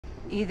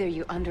Either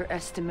you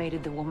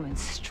underestimated the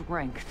woman's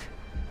strength,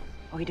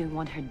 or you didn't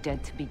want her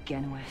dead to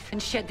begin with,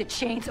 and shed the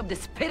chains of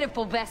this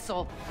pitiful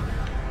vessel.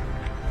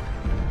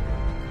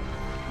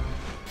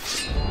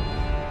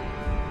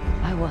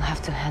 I will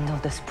have to handle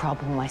this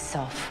problem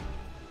myself,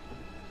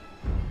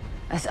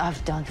 as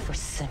I've done for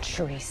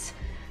centuries.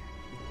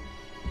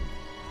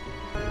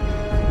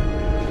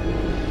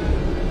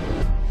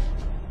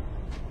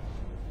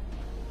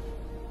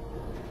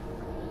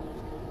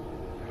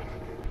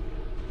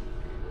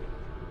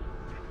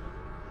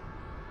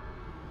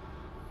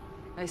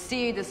 I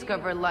see you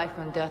discover life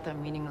and death are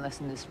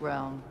meaningless in this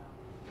realm.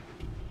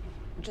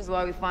 Which is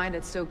why we find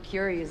it so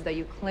curious that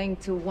you cling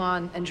to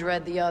one and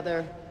dread the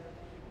other.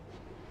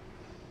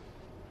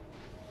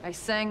 I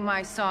sang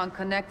my song,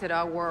 connected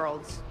our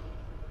worlds.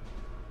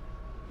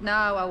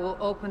 Now I will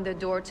open the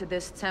door to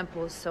this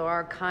temple so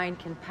our kind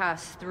can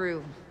pass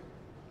through.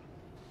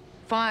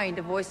 Find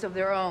a voice of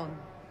their own.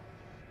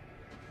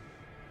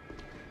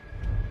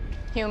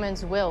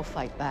 Humans will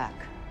fight back.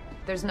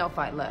 There's no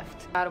fight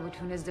left. Battle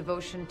between his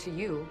devotion to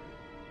you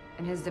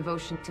and his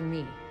devotion to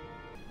me.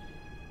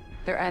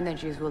 Their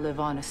energies will live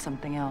on as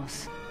something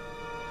else.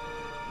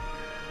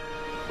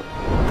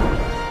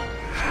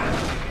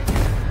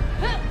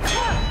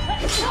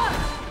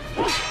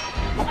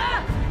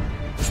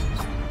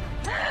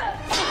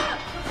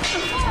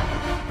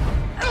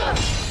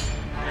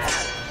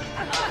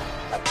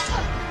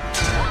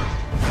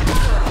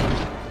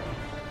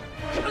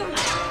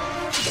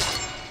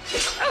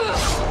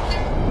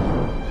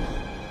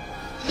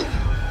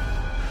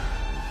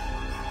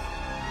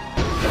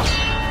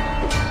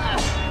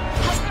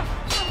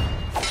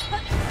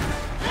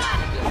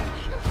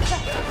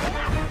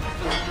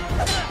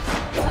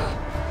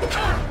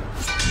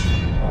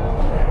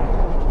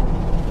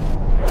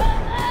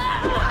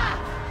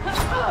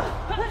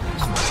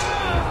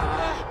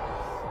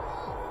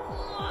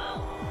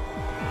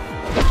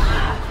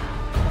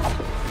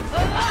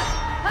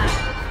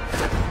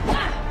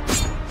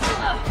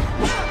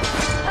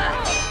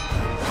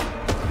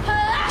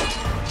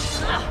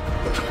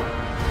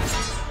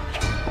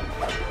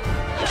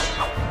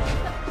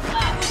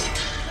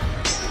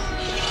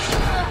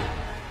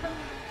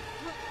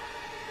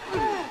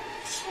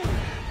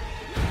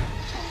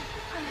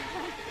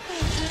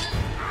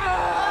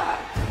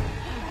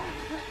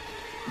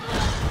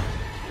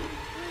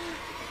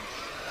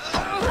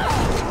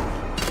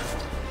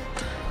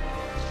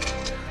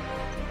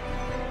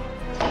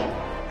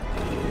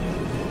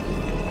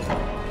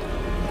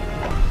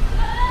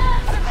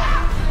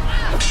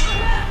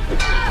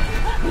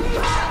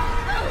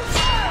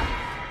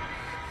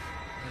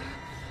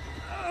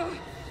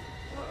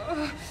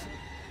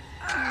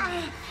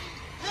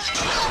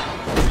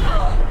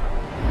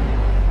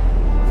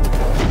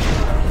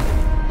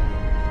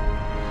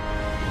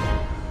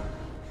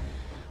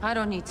 I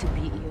don't need to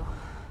beat you.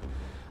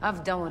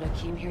 I've done what I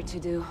came here to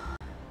do.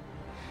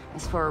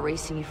 As for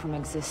erasing you from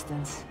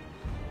existence,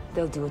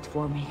 they'll do it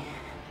for me.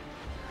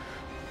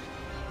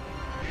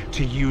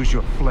 To use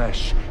your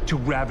flesh, to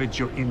ravage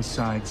your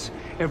insides,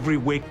 every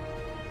wake...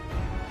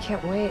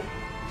 Can't wait.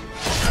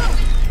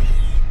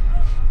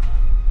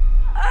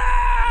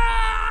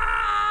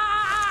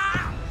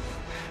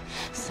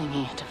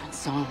 Singing a different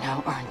song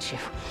now, aren't you?